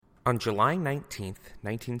On July 19th,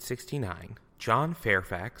 1969, John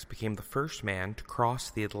Fairfax became the first man to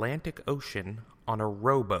cross the Atlantic Ocean on a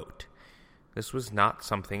rowboat. This was not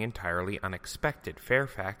something entirely unexpected.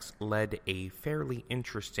 Fairfax led a fairly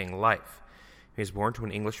interesting life. He was born to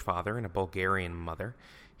an English father and a Bulgarian mother.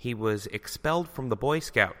 He was expelled from the Boy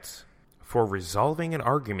Scouts for resolving an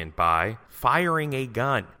argument by firing a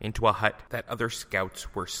gun into a hut that other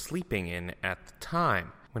scouts were sleeping in at the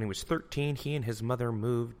time. When he was 13, he and his mother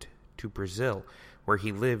moved to Brazil, where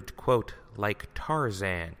he lived, quote, like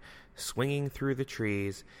Tarzan, swinging through the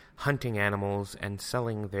trees, hunting animals, and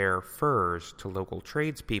selling their furs to local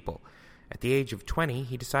tradespeople. At the age of 20,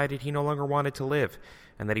 he decided he no longer wanted to live,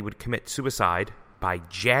 and that he would commit suicide by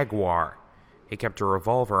jaguar. He kept a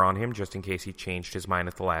revolver on him just in case he changed his mind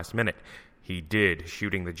at the last minute. He did,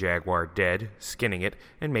 shooting the jaguar dead, skinning it,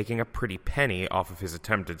 and making a pretty penny off of his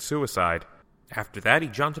attempted suicide. After that, he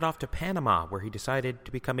jaunted off to Panama, where he decided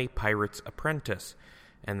to become a pirate's apprentice.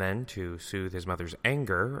 And then, to soothe his mother's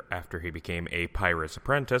anger after he became a pirate's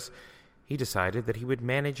apprentice, he decided that he would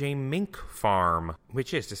manage a mink farm,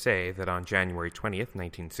 which is to say that on January 20th,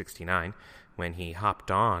 1969, when he hopped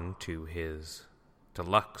on to his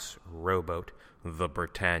deluxe rowboat, the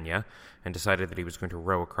Britannia, and decided that he was going to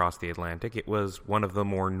row across the Atlantic, it was one of the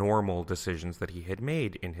more normal decisions that he had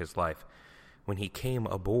made in his life. When he came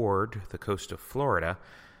aboard the coast of Florida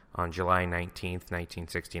on July 19th,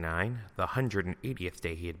 1969, the 180th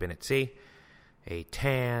day he had been at sea, a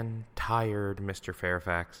tan, tired Mr.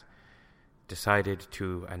 Fairfax decided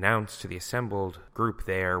to announce to the assembled group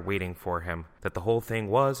there waiting for him that the whole thing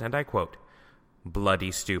was, and I quote,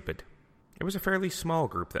 bloody stupid. It was a fairly small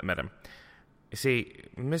group that met him. You see,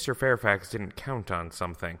 Mr. Fairfax didn't count on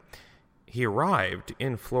something. He arrived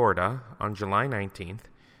in Florida on July 19th,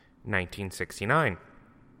 1969.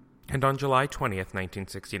 And on July 20th,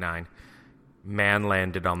 1969, man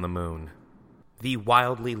landed on the moon. The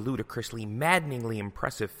wildly, ludicrously, maddeningly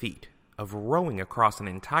impressive feat of rowing across an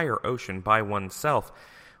entire ocean by oneself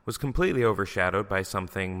was completely overshadowed by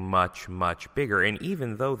something much, much bigger. And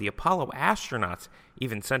even though the Apollo astronauts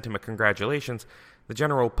even sent him a congratulations, the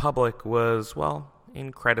general public was, well,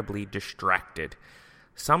 incredibly distracted.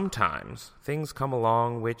 Sometimes things come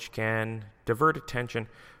along which can divert attention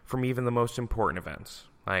from even the most important events.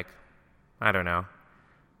 Like, I don't know,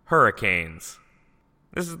 hurricanes.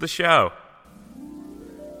 This is the show.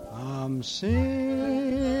 I'm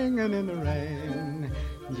singing in the rain,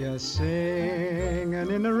 just singing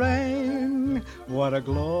in the rain. What a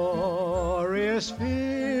glorious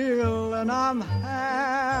feeling, I'm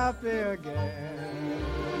happy again.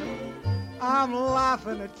 I'm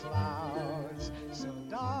laughing at clouds so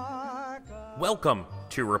dark. Welcome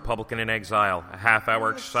to Republican in Exile, a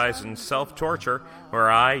half-hour exercise in self-torture where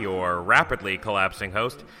I, your rapidly collapsing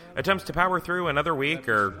host, attempts to power through another week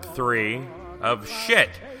or three of shit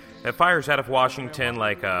that fires out of Washington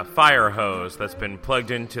like a fire hose that's been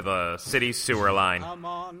plugged into the city's sewer line. Come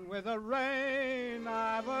on with the rain,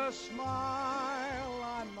 I've a smile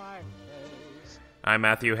on my face. I'm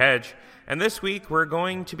Matthew Hedge, and this week we're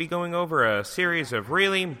going to be going over a series of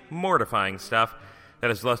really mortifying stuff that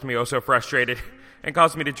has left me oh so frustrated and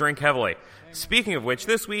caused me to drink heavily. Speaking of which,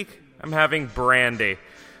 this week I'm having brandy.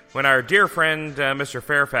 When our dear friend Mr.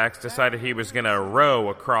 Fairfax decided he was going to row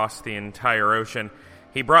across the entire ocean,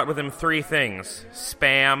 he brought with him three things: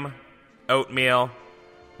 Spam, oatmeal,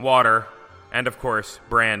 water, and of course,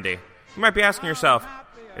 brandy. You might be asking yourself,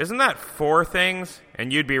 isn't that four things?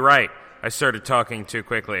 And you'd be right. I started talking too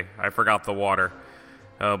quickly. I forgot the water.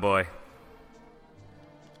 Oh boy.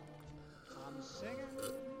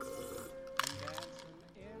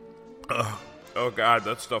 Oh god,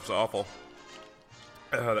 that stuff's awful.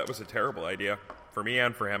 That was a terrible idea, for me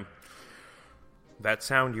and for him. That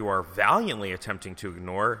sound you are valiantly attempting to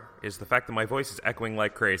ignore is the fact that my voice is echoing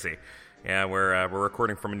like crazy. Yeah, we're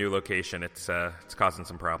recording from a new location. It's causing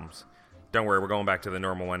some problems. Don't worry, we're going back to the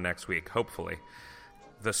normal one next week, hopefully.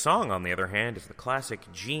 The song, on the other hand, is the classic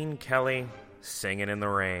Gene Kelly, Singin' in the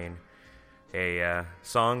Rain. A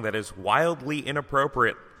song that is wildly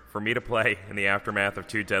inappropriate for me to play in the aftermath of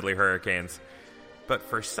two deadly hurricanes. But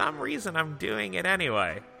for some reason, I'm doing it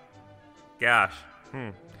anyway. Gosh.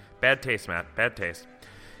 Bad taste, Matt. Bad taste.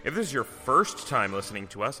 If this is your first time listening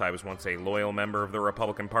to us, I was once a loyal member of the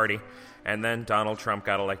Republican Party, and then Donald Trump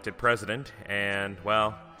got elected president, and,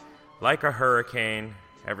 well, like a hurricane,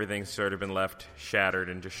 everything's sort of been left shattered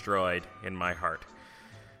and destroyed in my heart.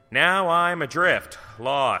 Now I'm adrift,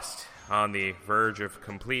 lost, on the verge of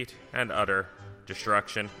complete and utter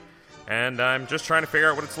destruction, and I'm just trying to figure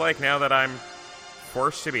out what it's like now that I'm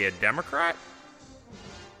forced to be a Democrat?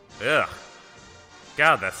 Ugh.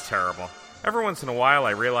 God, that's terrible. Every once in a while,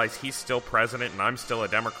 I realize he's still president and I'm still a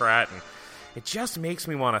Democrat, and it just makes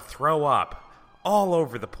me want to throw up all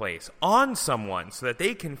over the place on someone so that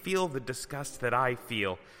they can feel the disgust that I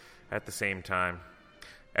feel at the same time.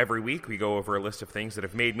 Every week, we go over a list of things that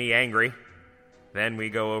have made me angry. Then we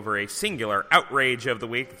go over a singular outrage of the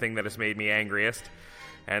week, the thing that has made me angriest.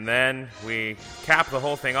 And then we cap the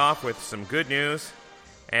whole thing off with some good news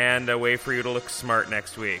and a way for you to look smart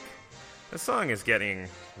next week. The song is getting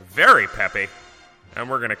very peppy, and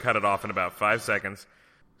we're going to cut it off in about 5 seconds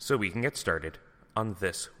so we can get started on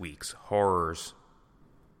this week's horrors.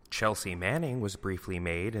 Chelsea Manning was briefly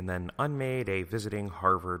made and then unmade a visiting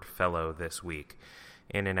Harvard fellow this week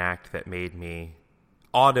in an act that made me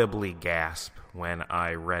audibly gasp when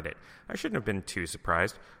I read it. I shouldn't have been too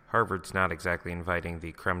surprised. Harvard's not exactly inviting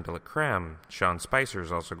the creme de la creme. Sean Spicer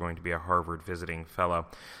is also going to be a Harvard visiting fellow.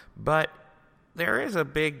 But there is a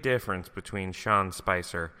big difference between Sean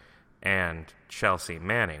Spicer and Chelsea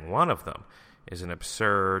Manning. One of them is an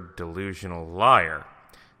absurd, delusional liar.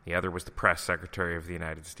 The other was the press secretary of the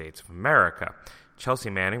United States of America. Chelsea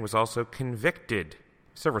Manning was also convicted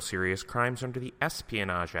of several serious crimes under the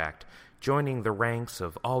Espionage Act, joining the ranks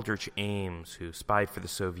of Aldrich Ames, who spied for the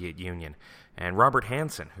Soviet Union, and Robert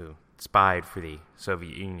Hansen, who spied for the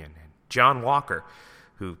Soviet Union, and John Walker,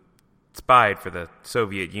 who spied for the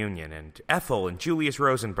Soviet Union, and Ethel and Julius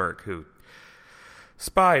Rosenberg, who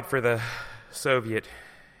spied for the Soviet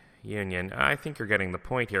Union. I think you're getting the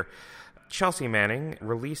point here. Chelsea Manning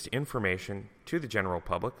released information to the general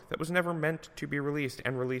public that was never meant to be released,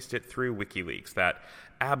 and released it through WikiLeaks, that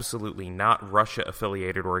absolutely not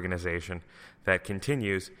Russia-affiliated organization that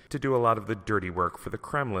continues to do a lot of the dirty work for the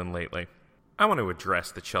Kremlin lately. I want to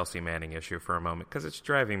address the Chelsea Manning issue for a moment because it's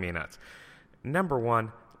driving me nuts. Number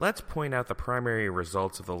one, let's point out the primary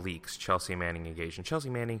results of the leaks Chelsea Manning engaged in. Chelsea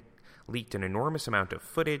Manning leaked an enormous amount of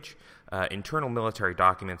footage, internal military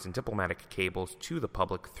documents, and diplomatic cables to the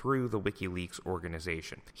public through the WikiLeaks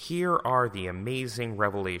organization. Here are the amazing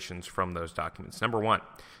revelations from those documents. Number one,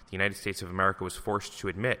 the United States of America was forced to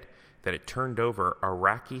admit that it turned over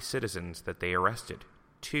Iraqi citizens that they arrested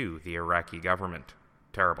to the Iraqi government.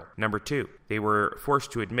 Terrible. Number two, they were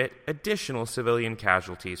forced to admit additional civilian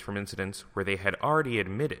casualties from incidents where they had already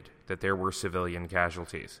admitted that there were civilian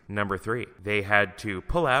casualties. Number three, they had to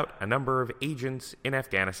pull out a number of agents in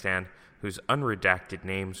Afghanistan whose unredacted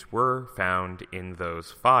names were found in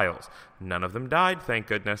those files. None of them died, thank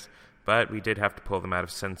goodness, but we did have to pull them out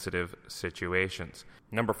of sensitive situations.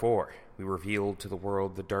 Number four, we revealed to the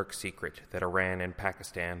world the dark secret that Iran and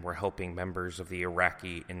Pakistan were helping members of the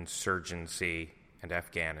Iraqi insurgency and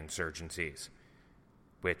Afghan insurgencies,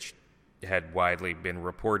 which had widely been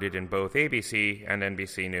reported in both ABC and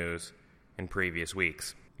NBC News in previous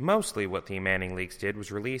weeks. Mostly what the Manning leaks did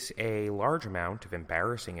was release a large amount of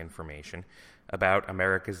embarrassing information about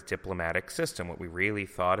America's diplomatic system, what we really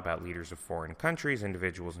thought about leaders of foreign countries,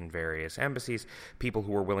 individuals in various embassies, people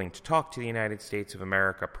who were willing to talk to the United States of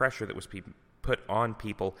America, pressure that was put on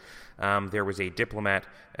people. There was a diplomat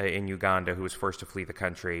in Uganda who was forced to flee the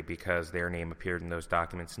country because their name appeared in those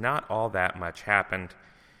documents. Not all that much happened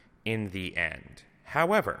in the end.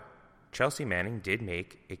 However, Chelsea Manning did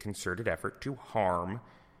make a concerted effort to harm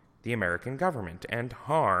the American government and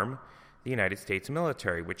harm the United States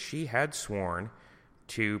military, which she had sworn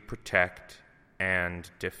to protect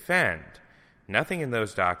and defend. Nothing in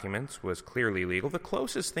those documents was clearly legal. The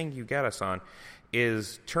closest thing you get us on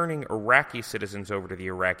is turning Iraqi citizens over to the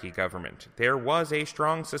Iraqi government. There was a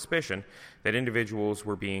strong suspicion that individuals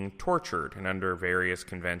were being tortured, and under various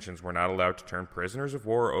conventions were not allowed to turn prisoners of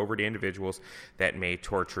war over to individuals that may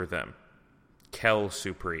torture them. Quelle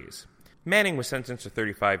surprise. Manning was sentenced to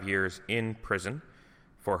 35 years in prison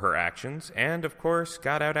for her actions, and of course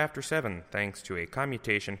got out after 7, thanks to a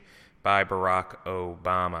commutation by Barack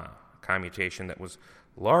Obama. A commutation that was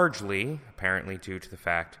largely, apparently, due to the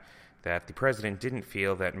fact that the president didn't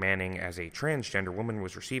feel that Manning, as a transgender woman,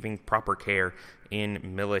 was receiving proper care in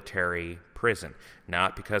military prison.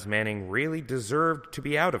 Not because Manning really deserved to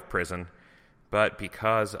be out of prison, but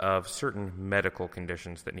because of certain medical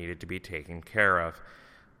conditions that needed to be taken care of.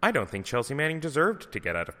 I don't think Chelsea Manning deserved to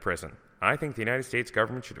get out of prison. I think the United States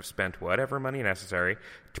government should have spent whatever money necessary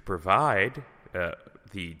to provide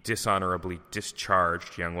the dishonorably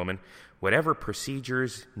discharged young woman whatever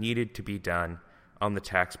procedures needed to be done on the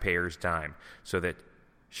taxpayer's dime so that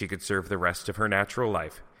she could serve the rest of her natural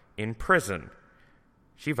life in prison.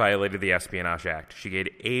 She violated the Espionage Act. She gave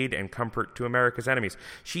aid and comfort to America's enemies.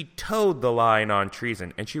 She towed the line on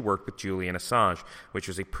treason, and she worked with Julian Assange, which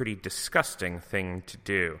was a pretty disgusting thing to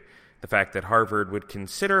do. The fact that Harvard would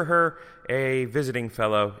consider her a visiting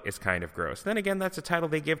fellow is kind of gross. Then again, that's a title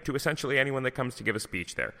they give to essentially anyone that comes to give a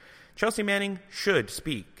speech there. Chelsea Manning should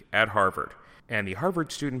speak at Harvard, and the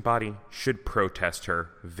Harvard student body should protest her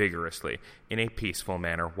vigorously in a peaceful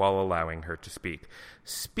manner while allowing her to speak.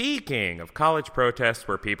 Speaking of college protests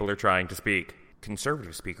where people are trying to speak,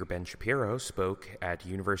 conservative speaker Ben Shapiro spoke at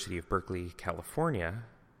University of Berkeley, California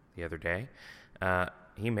the other day.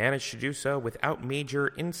 He managed to do so without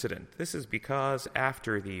major incident. This is because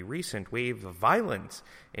after the recent wave of violence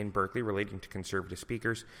in Berkeley relating to conservative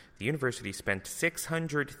speakers, the university spent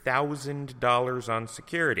 $600,000 on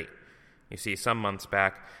security. You see, some months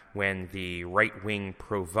back, when the right-wing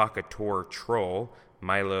provocateur troll,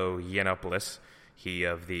 Milo Yiannopoulos, he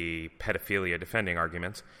of the pedophilia defending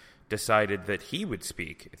arguments, decided that he would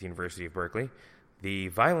speak at the University of Berkeley, the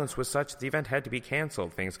violence was such that the event had to be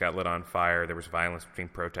canceled. Things got lit on fire. There was violence between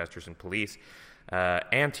protesters and police.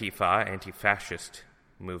 Antifa, anti-fascist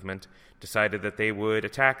movement, decided that they would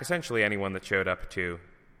attack essentially anyone that showed up to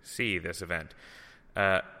see this event.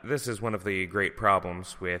 This is one of the great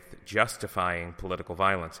problems with justifying political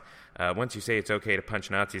violence. Once you say it's okay to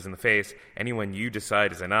punch Nazis in the face, anyone you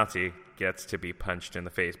decide is a Nazi gets to be punched in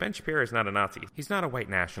the face. Ben Shapiro is not a Nazi. He's not a white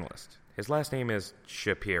nationalist. His last name is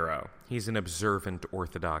Shapiro. He's an observant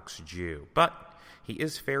Orthodox Jew. But he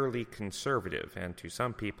is fairly conservative, and to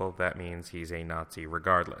some people that means he's a Nazi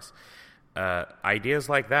regardless. Ideas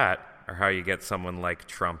like that are how you get someone like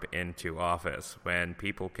Trump into office, when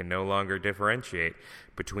people can no longer differentiate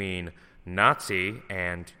between Nazi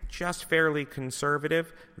and just fairly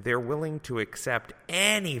conservative. They're willing to accept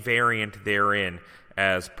any variant therein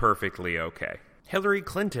as perfectly okay. Hillary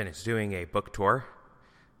Clinton is doing a book tour.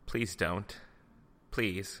 Please don't.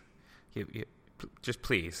 Please. Just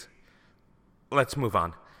please. Let's move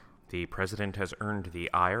on. The president has earned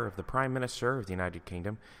the ire of the Prime Minister of the United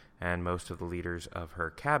Kingdom and most of the leaders of her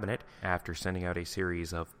cabinet after sending out a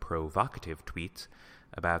series of provocative tweets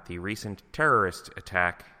about the recent terrorist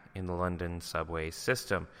attack in the London subway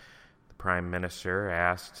system. The Prime Minister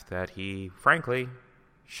asked that he, frankly,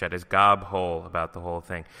 shut his gob hole about the whole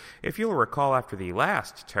thing. If you'll recall, after the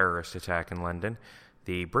last terrorist attack in London,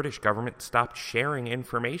 the British government stopped sharing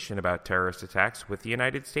information about terrorist attacks with the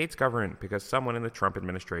United States government because someone in the Trump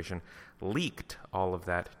administration leaked all of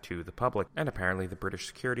that to the public. And apparently the British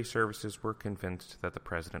security services were convinced that the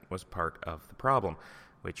president was part of the problem,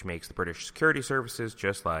 which makes the British security services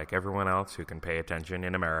just like everyone else who can pay attention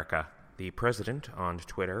in America. The president, on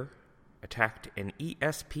Twitter, attacked an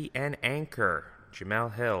ESPN anchor,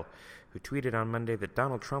 Jemele Hill, who tweeted on Monday that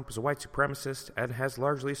Donald Trump is a white supremacist and has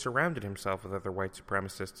largely surrounded himself with other white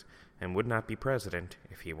supremacists and would not be president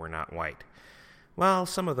if he were not white. While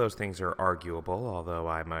some of those things are arguable, although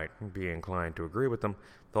I might be inclined to agree with them,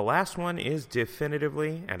 the last one is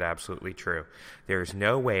definitively and absolutely true. There is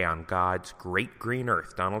no way on God's great green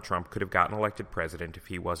earth Donald Trump could have gotten elected president if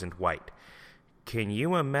he wasn't white. Can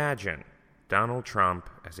you imagine Donald Trump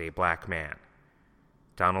as a black man?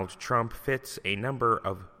 Donald Trump fits a number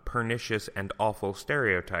of pernicious and awful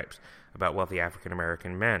stereotypes about wealthy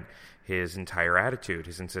African-American men. His entire attitude,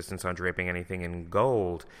 his insistence on draping anything in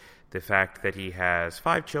gold, the fact that he has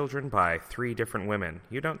 5 children by 3 different women.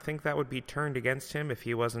 You don't think that would be turned against him if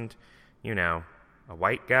he wasn't, a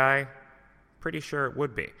white guy? Pretty sure it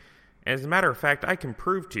would be. And as a matter of fact, I can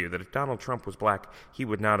prove to you that if Donald Trump was black, he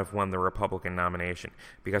would not have won the Republican nomination,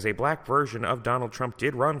 because a black version of Donald Trump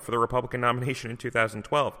did run for the Republican nomination in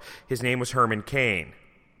 2012. His name was Herman Cain.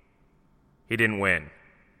 He didn't win.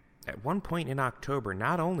 At one point in October,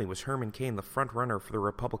 not only was Herman Cain the front-runner for the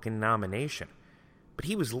Republican nomination, but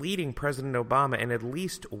he was leading President Obama in at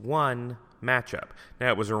least one matchup. Now,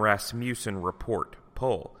 it was a Rasmussen Report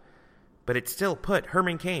poll, but it still put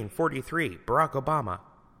Herman Cain, 43, Barack Obama,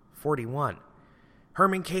 41.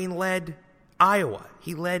 Herman Cain led Iowa.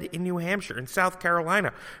 He led in New Hampshire and South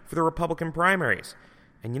Carolina for the Republican primaries.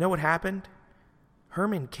 And you know what happened?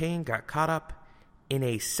 Herman Cain got caught up in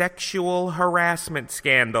a sexual harassment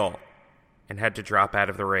scandal and had to drop out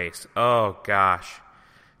of the race. Oh, gosh.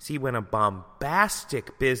 See, when a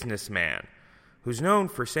bombastic businessman who's known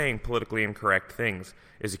for saying politically incorrect things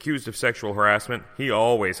is accused of sexual harassment, he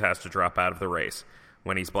always has to drop out of the race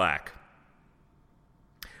when he's black.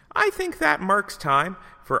 I think that marks time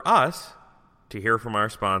for us to hear from our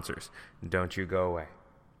sponsors. Don't you go away.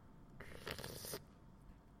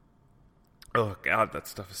 Oh, God, that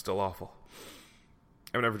stuff is still awful.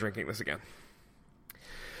 I'm never drinking this again.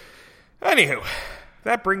 Anywho,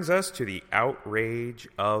 that brings us to the outrage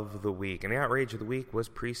of the week. And the outrage of the week was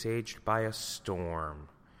presaged by a storm.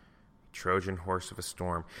 Trojan horse of a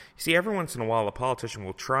storm. You see, every once in a while, a politician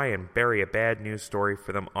will try and bury a bad news story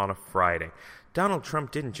for them on a Friday. Donald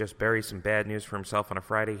Trump didn't just bury some bad news for himself on a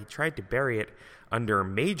Friday. He tried to bury it under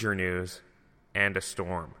major news and a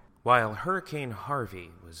storm. While Hurricane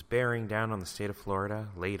Harvey was bearing down on the state of Florida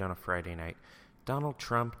late on a Friday night, Donald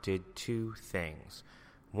Trump did two things.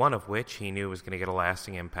 One of which he knew was going to get a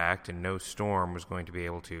lasting impact and no storm was going to be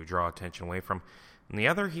able to draw attention away from. And the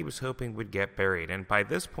other he was hoping would get buried. And by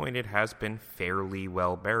this point, it has been fairly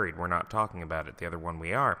well buried. We're not talking about it. The other one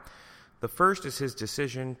we are. The first is his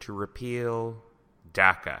decision to repeal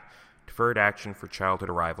DACA, Deferred Action for Childhood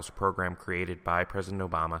Arrivals, a program created by President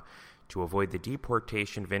Obama to avoid the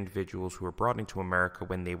deportation of individuals who were brought into America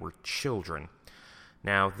when they were children.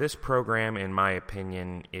 Now, this program, in my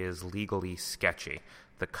opinion, is legally sketchy.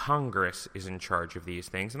 The Congress is in charge of these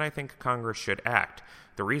things, and I think Congress should act.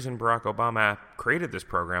 The reason Barack Obama created this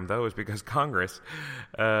program, though, is because Congress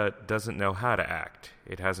doesn't know how to act.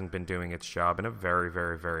 It hasn't been doing its job in a very,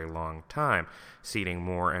 very, very long time, ceding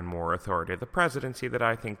more and more authority to the presidency that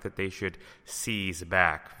I think that they should seize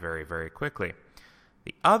back very, very quickly.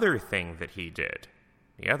 The other thing that he did,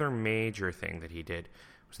 the other major thing that he did,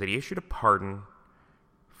 was that he issued a pardon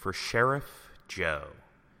for Sheriff Joe,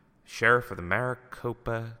 sheriff of the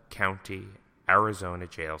Maricopa County, Arizona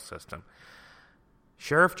jail system.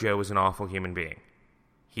 Sheriff Joe is an awful human being.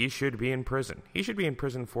 He should be in prison. He should be in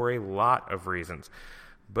prison for a lot of reasons,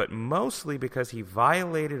 but mostly because he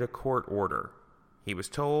violated a court order. He was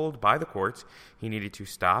told by the courts he needed to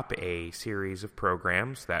stop a series of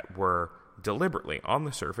programs that were deliberately, on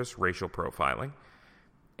the surface, racial profiling,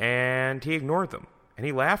 and he ignored them. And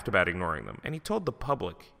he laughed about ignoring them, and he told the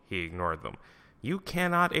public he ignored them. You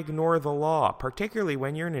cannot ignore the law, particularly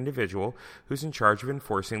when you're an individual who's in charge of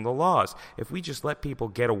enforcing the laws. If we just let people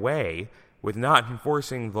get away with not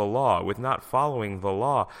enforcing the law, with not following the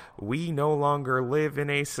law, we no longer live in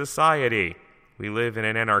a society. We live in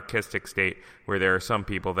an anarchistic state where there are some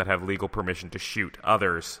people that have legal permission to shoot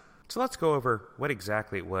others. So let's go over what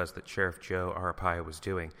exactly it was that Sheriff Joe Arpaio was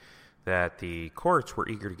doing that the courts were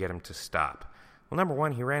eager to get him to stop. Well, number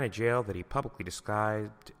one, he ran a jail that he publicly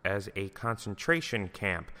described as a concentration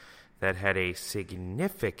camp that had a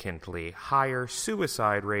significantly higher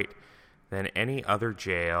suicide rate than any other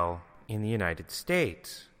jail in the United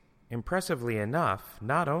States. Impressively enough,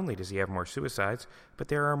 not only does he have more suicides, but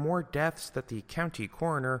there are more deaths that the county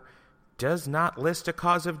coroner does not list a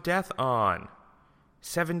cause of death on.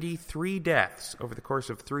 73 deaths over the course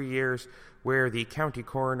of 3 years where the county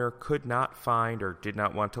coroner could not find or did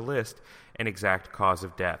not want to list an exact cause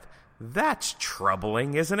of death. That's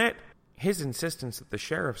troubling, isn't it? His insistence that the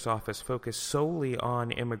sheriff's office focus solely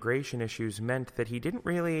on immigration issues meant that he didn't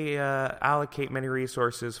really allocate many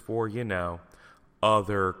resources for,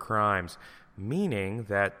 other crimes, meaning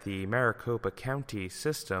that the Maricopa County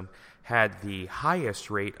system had the highest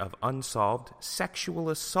rate of unsolved sexual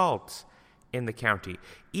assaults in the county,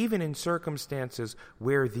 even in circumstances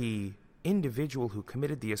where the individual who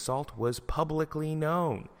committed the assault was publicly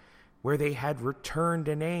known, where they had returned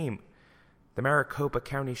a name. The Maricopa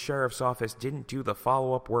County Sheriff's Office didn't do the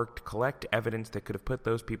follow-up work to collect evidence that could have put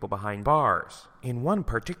those people behind bars. In one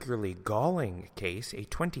particularly galling case, a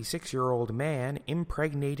 26-year-old man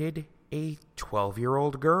impregnated a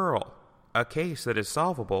 12-year-old girl. A case that is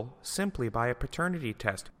solvable simply by a paternity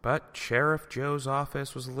test. But Sheriff Joe's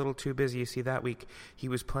office was a little too busy. You see, that week he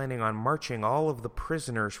was planning on marching all of the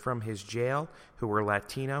prisoners from his jail, who were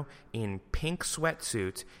Latino, in pink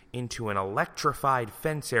sweatsuits into an electrified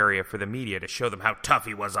fence area for the media to show them how tough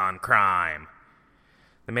he was on crime.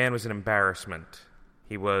 The man was an embarrassment.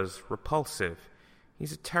 He was repulsive.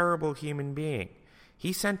 He's a terrible human being.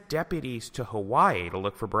 He sent deputies to Hawaii to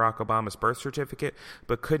look for Barack Obama's birth certificate,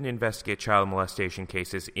 but couldn't investigate child molestation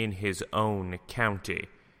cases in his own county.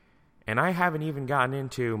 And I haven't even gotten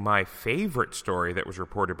into my favorite story that was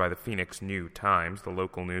reported by the Phoenix New-Times, the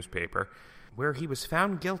local newspaper, where he was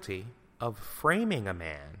found guilty of framing a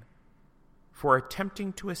man for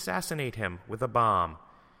attempting to assassinate him with a bomb.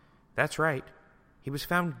 That's right. He was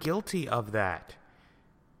found guilty of that.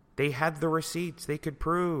 They had the receipts. They could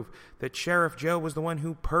prove that Sheriff Joe was the one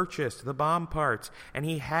who purchased the bomb parts, and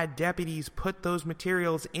he had deputies put those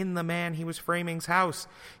materials in the man he was framing's house.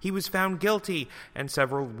 He was found guilty, and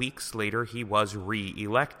several weeks later he was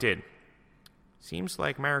re-elected. Seems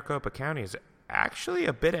like Maricopa County is actually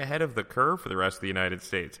a bit ahead of the curve for the rest of the United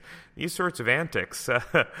States. These sorts of antics,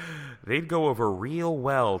 they'd go over real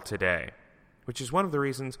well today, which is one of the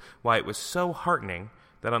reasons why it was so heartening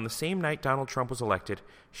that on the same night Donald Trump was elected,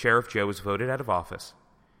 Sheriff Joe was voted out of office,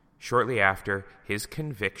 shortly after his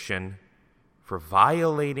conviction for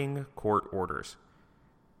violating court orders.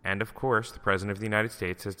 And of course, the President of the United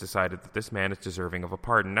States has decided that this man is deserving of a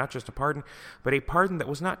pardon. Not just a pardon, but a pardon that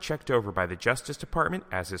was not checked over by the Justice Department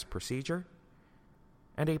as is procedure,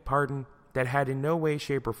 and a pardon that had in no way,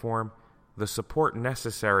 shape, or form the support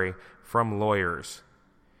necessary from lawyers.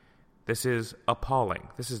 This is appalling.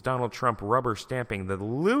 This is Donald Trump rubber stamping the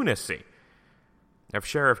lunacy of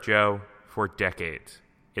Sheriff Joe for decades.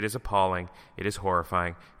 It is appalling, it is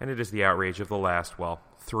horrifying, and it is the outrage of the last,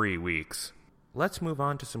 3 weeks. Let's move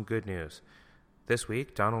on to some good news. This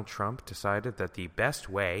week, Donald Trump decided that the best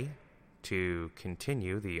way to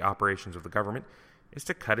continue the operations of the government is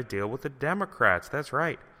to cut a deal with the Democrats. That's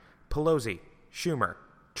right. Pelosi, Schumer,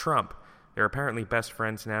 Trump. They're apparently best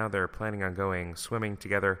friends now. They're planning on going swimming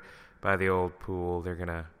together by the old pool. They're going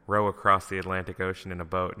to row across the Atlantic Ocean in a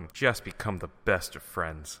boat and just become the best of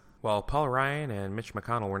friends. While Paul Ryan and Mitch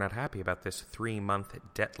McConnell were not happy about this 3-month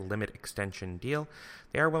debt limit extension deal,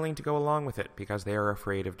 they are willing to go along with it because they are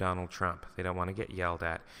afraid of Donald Trump. They don't want to get yelled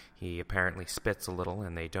at. He apparently spits a little,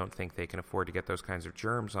 and they don't think they can afford to get those kinds of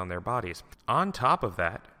germs on their bodies. On top of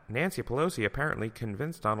that, Nancy Pelosi apparently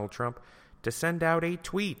convinced Donald Trump to send out a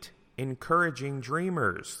tweet encouraging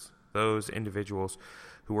dreamers, those individuals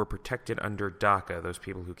who were protected under DACA, those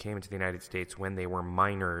people who came into the United States when they were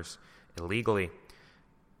minors illegally.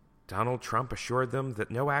 Donald Trump assured them that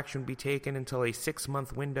no action would be taken until a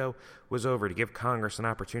 6-month window was over to give Congress an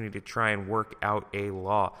opportunity to try and work out a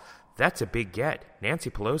law. That's a big get. Nancy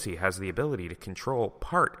Pelosi has the ability to control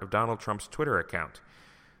part of Donald Trump's Twitter account.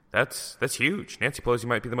 That's huge. Nancy Pelosi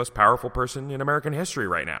might be the most powerful person in American history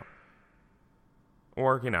right now.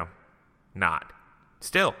 Or, not.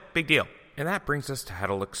 Still, big deal. And that brings us to how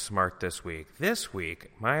to look smart this week. This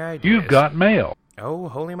week, my idea You've got mail. Oh,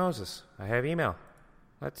 holy Moses. I have email.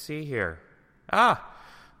 Let's see here.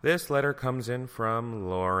 This letter comes in from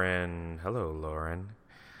Lauren. Hello, Lauren.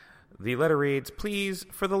 The letter reads, "Please,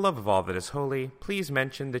 for the love of all that is holy, please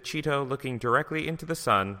mention the Cheeto looking directly into the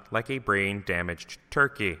sun like a brain-damaged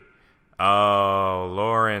turkey." Oh,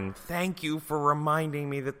 Lauren, thank you for reminding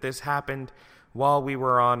me that this happened while we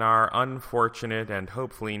were on our unfortunate and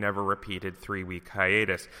hopefully never repeated 3-week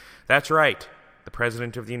hiatus. That's right. The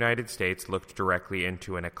President of the United States looked directly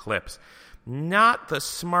into an eclipse. Not the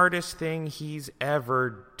smartest thing he's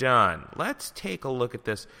ever done. Let's take a look at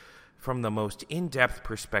this from the most in-depth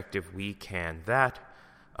perspective we can, that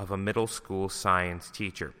of a middle school science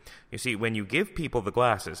teacher. You see, when you give people the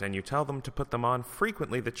glasses and you tell them to put them on,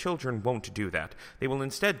 frequently the children won't do that. They will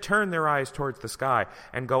instead turn their eyes towards the sky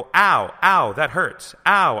and go, "Ow, ow, that hurts.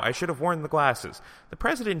 Ow, I should have worn the glasses." The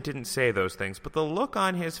president didn't say those things, but the look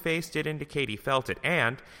on his face did indicate he felt it,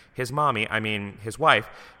 and his wife,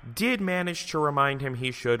 did manage to remind him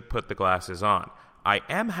he should put the glasses on. I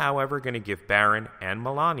am, however, going to give Barron and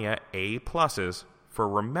Melania A+ for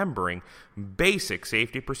remembering basic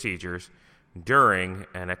safety procedures during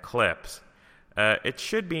an eclipse. It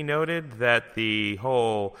should be noted that the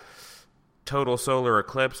whole total solar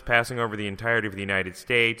eclipse passing over the entirety of the United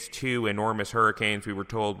States, 2 enormous hurricanes we were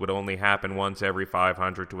told would only happen once every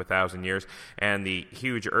 500 to 1,000 years, and the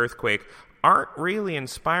huge earthquake aren't really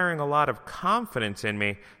inspiring a lot of confidence in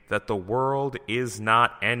me that the world is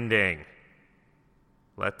not ending.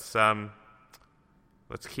 Let's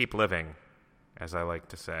keep living, as I like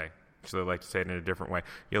to say. Actually, I like to say it in a different way.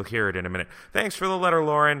 You'll hear it in a minute. Thanks for the letter,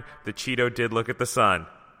 Lauren. The Cheeto did look at the sun.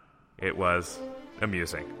 It was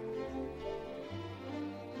amusing.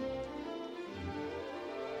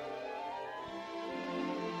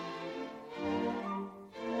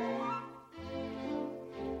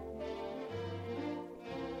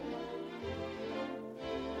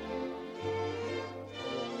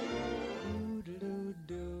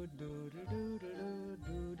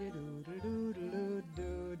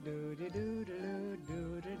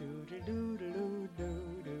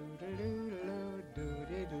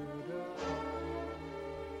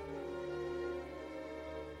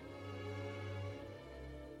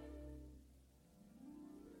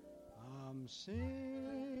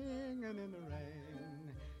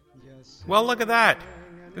 Well, look at that.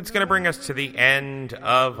 It's going to bring us to the end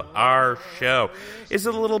of our show. Is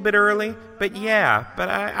it a little bit early? But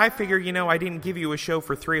I figure, I didn't give you a show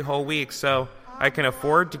for 3 whole weeks, so I can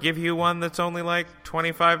afford to give you one that's only like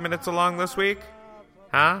 25 minutes long this week?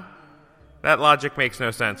 Huh? That logic makes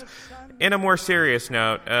no sense. In a more serious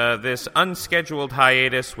note, this unscheduled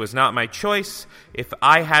hiatus was not my choice. If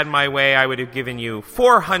I had my way, I would have given you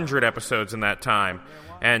 400 episodes in that time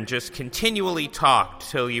and just continually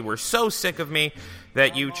talked till you were so sick of me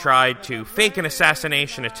that you tried to fake an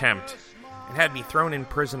assassination attempt and had me thrown in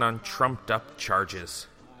prison on trumped-up charges.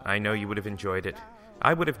 I know you would have enjoyed it.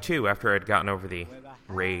 I would have, too, after I'd gotten over the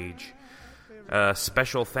rage.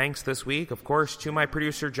 Special thanks this week, of course, to my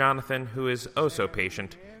producer Jonathan, who is oh so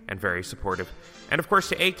patient and very supportive. And of course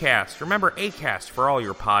to Acast. Remember, Acast for all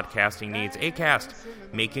your podcasting needs. Acast,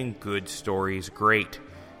 making good stories great.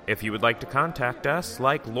 If you would like to contact us,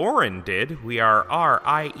 like Lauren did, we are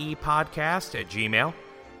riepodcast@gmail.com,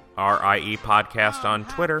 riepodcast on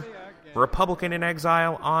Twitter, Republican in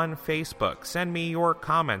Exile on Facebook. Send me your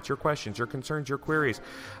comments, your questions, your concerns, your queries.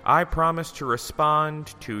 I promise to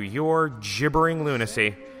respond to your gibbering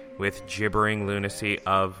lunacy with gibbering lunacy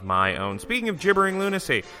of my own. Speaking of gibbering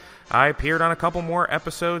lunacy, I appeared on a couple more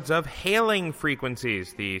episodes of Hailing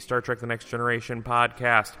Frequencies, the Star Trek The Next Generation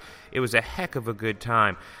podcast. It was a heck of a good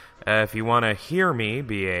time. If you want to hear me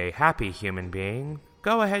be a happy human being,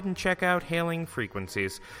 go ahead and check out Hailing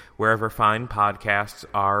Frequencies, wherever fine podcasts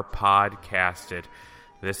are podcasted.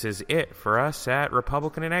 This is it for us at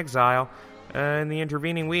Republican in Exile. In the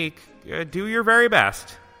intervening week, do your very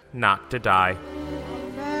best not to die.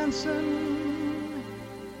 Dancing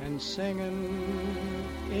and singing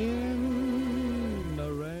in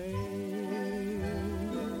the rain.